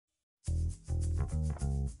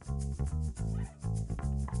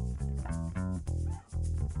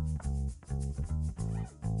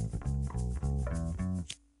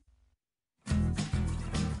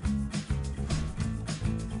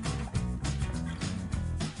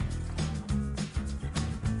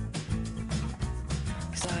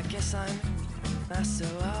I guess I'm not so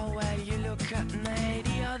well. Well, you look at me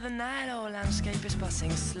the other night. Our landscape is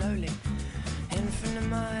passing slowly in front of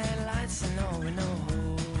my headlights. And oh,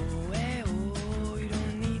 no, hey, oh, you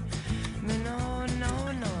don't need me, no,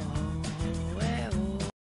 no, no, hey, oh.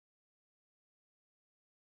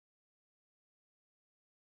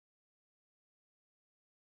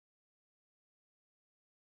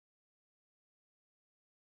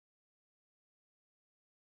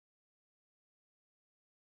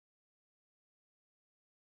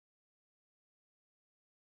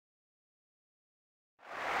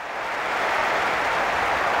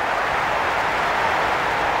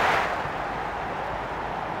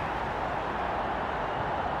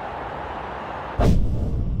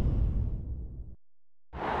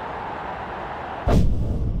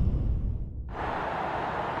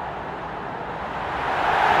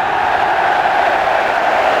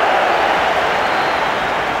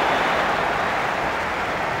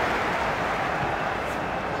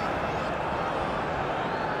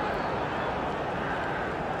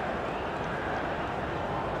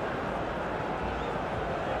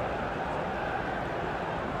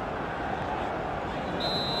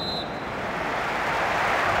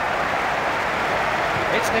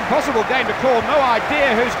 It's an impossible game to call, no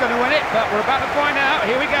idea who's going to win it, but we're about to find out.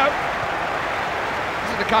 Here we go.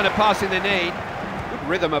 This is the kind of passing they need. Good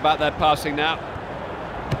rhythm about their passing now.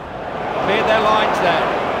 Cleared their lines there.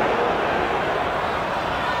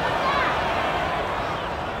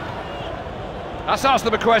 Let's ask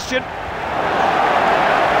them a question.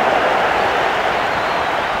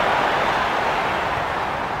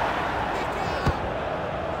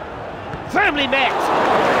 Firmly met.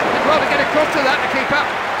 They'd rather get across to that, the keeper.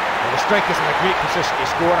 Well, the striker's in a great position to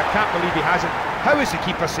score. I can't believe he hasn't. How has the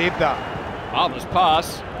keeper saved that? Marvellous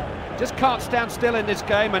pass. Just can't stand still in this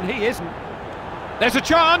game, and he isn't. There's a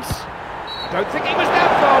chance. I don't think he was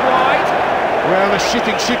that far wide. Well, the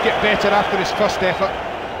shooting should get better after his first effort.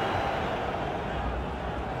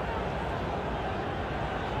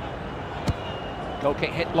 Goal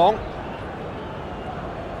kick hit long.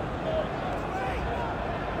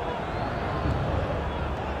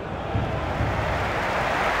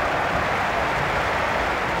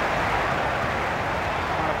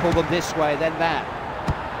 Pull them this way, then that.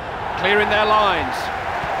 Clearing their lines.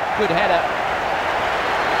 Good header.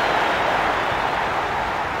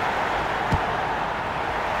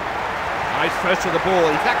 Nice first to the ball.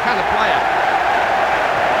 He's that kind of player.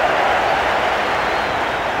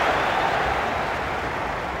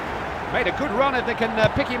 Made a good run if they can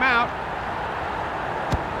pick him out.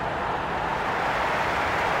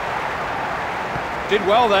 Did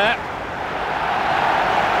well there.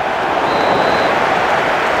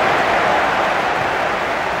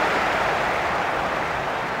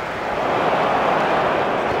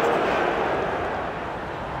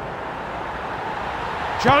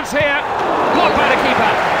 Chance here, blocked by the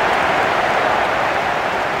keeper.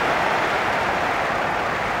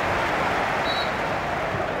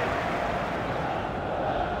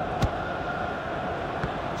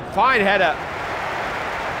 It's a fine header.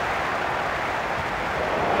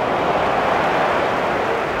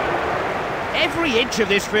 Every inch of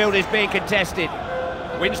this field is being contested.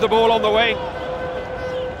 Wins the ball on the wing.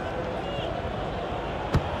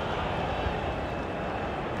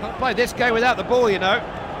 Can't play this game without the ball, you know.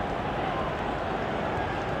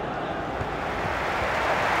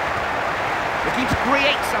 Looking to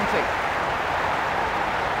create something.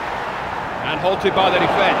 And halted by the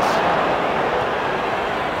defence.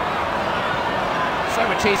 So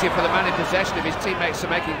much easier for the man in possession if his teammates are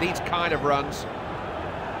making these kind of runs.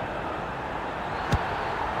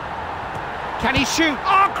 Can he shoot?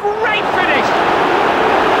 Oh, great finish!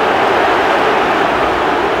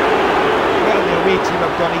 Well, the away team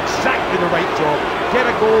have done exactly the right job. Get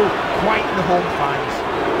a goal, quieten the home fans.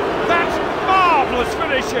 That's marvellous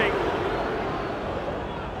finishing!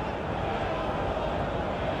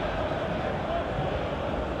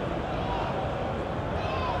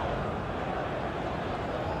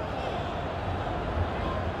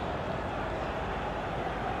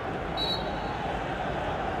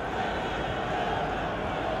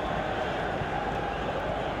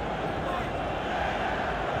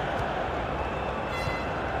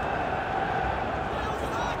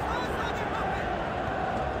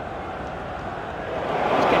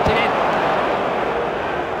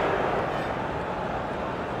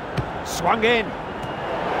 Swung in.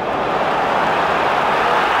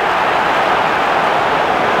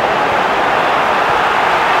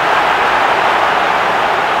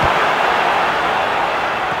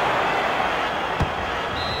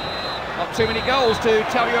 Not too many goals to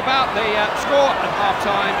tell you about. The score at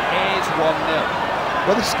half-time is 1-0.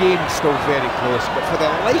 Well, this game's still very close, but for the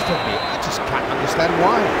life of me, I just can't understand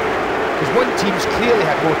why. Because one team's clearly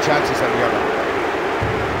had more chances than the other.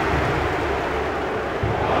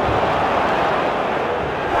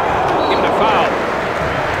 Given a foul.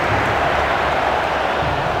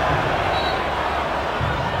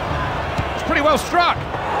 It's pretty well struck.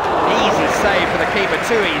 Easy save for the keeper,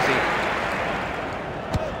 too easy.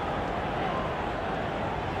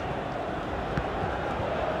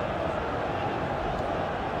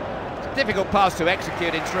 Difficult pass to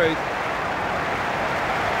execute in truth.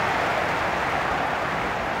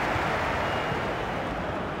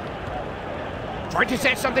 Trying to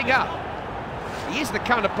set something up. He is the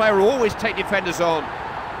kind of player who always take defenders on.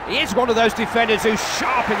 He is one of those defenders who's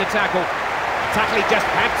sharp in the tackle. A tackle he just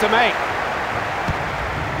had to make.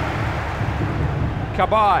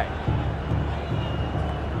 Kabai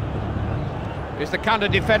is the kind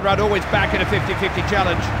of defender I'd always back in a 50-50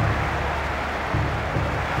 challenge.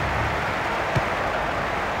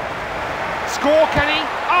 Score, can he?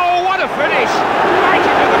 Oh, what a finish! Right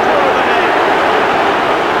into the core of the net.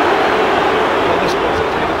 Well, this wasn't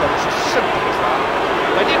clinical, it's as simple as that.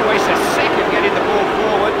 They didn't waste a second getting the ball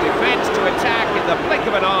forward. Defence to attack in the blink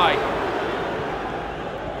of an eye.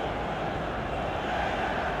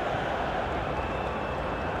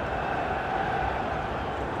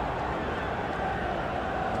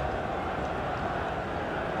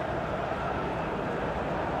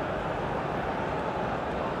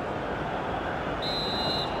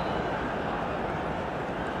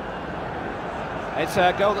 It's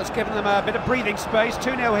a goal that's given them a bit of breathing space.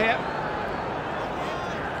 2-0 here.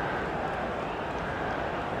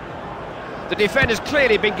 The defender's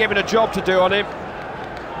clearly been given a job to do on him.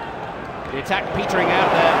 The attack petering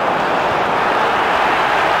out there.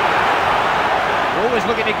 Always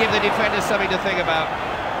looking to give the defenders something to think about.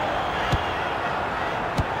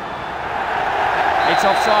 It's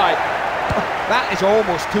offside. That is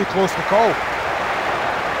almost too close to call.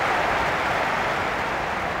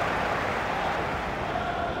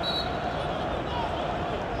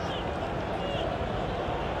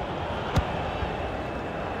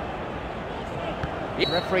 The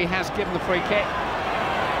referee has given the free kick.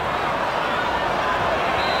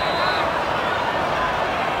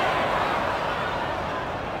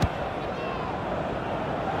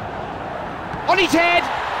 On his head!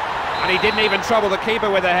 And he didn't even trouble the keeper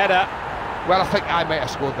with a header. Well, I think I might have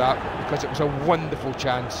scored that because it was a wonderful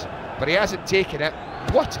chance. But he hasn't taken it.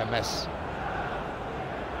 What a miss.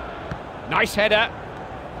 Nice header.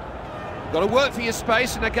 Got to work for your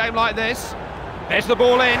space in a game like this. There's the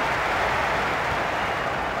ball in.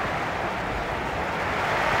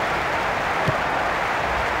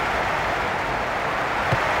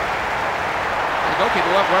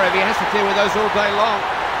 Goalkeeper up wherever he has to deal with those all day long.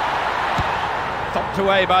 Thumped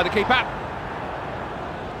away by the keeper.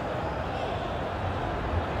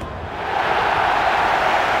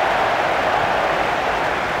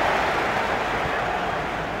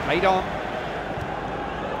 Played on.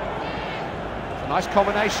 It's a nice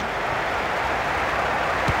combination.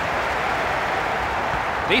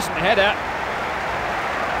 Decent header.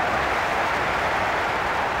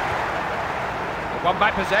 One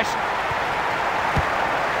back possession.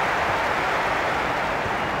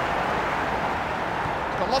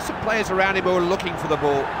 Lots of players around him who are looking for the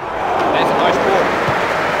ball. There's a nice ball.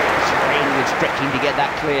 Straining and stretching to get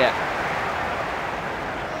that clear.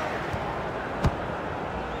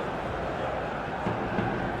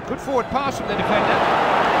 Good forward pass from the defender.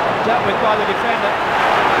 Dealt with by the defender.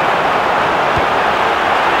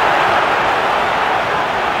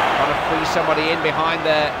 Trying to free somebody in behind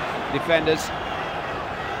their defenders.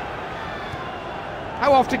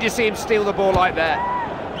 How often do you see him steal the ball like that?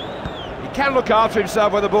 Can look after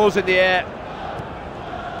himself when the ball's in the air.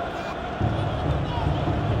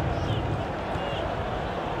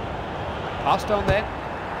 Passed on then.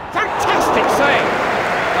 Fantastic save!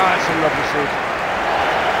 Oh, that's a lovely save.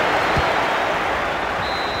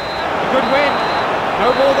 A good win.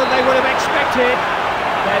 No more than they would have expected.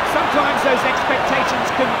 But sometimes those expectations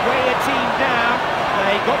can weigh a team down.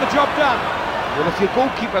 They got the job done. Well, if your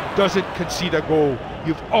goalkeeper doesn't concede a goal,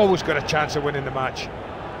 you've always got a chance of winning the match.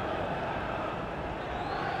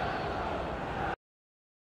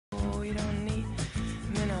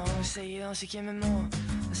 Så give me more,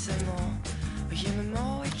 I say more. We give me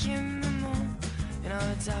more, we give me more. You know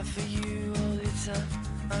I die for you all the time,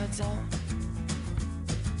 I don't.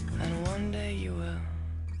 And one day you will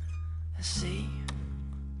see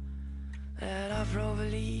that I've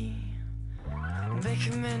probably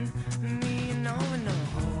becoming me, you know,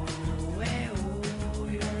 oh,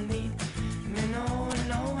 you don't need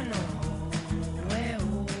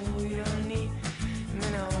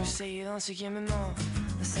silence, you give me more,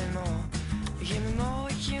 I say more. You give me more,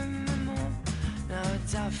 you give me more. Now I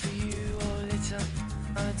doubt for you, oh little,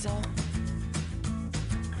 I don't.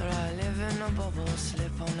 But I live in a bubble,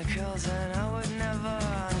 slip on the curls, and I would never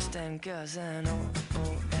understand girls, and oh,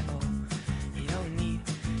 oh.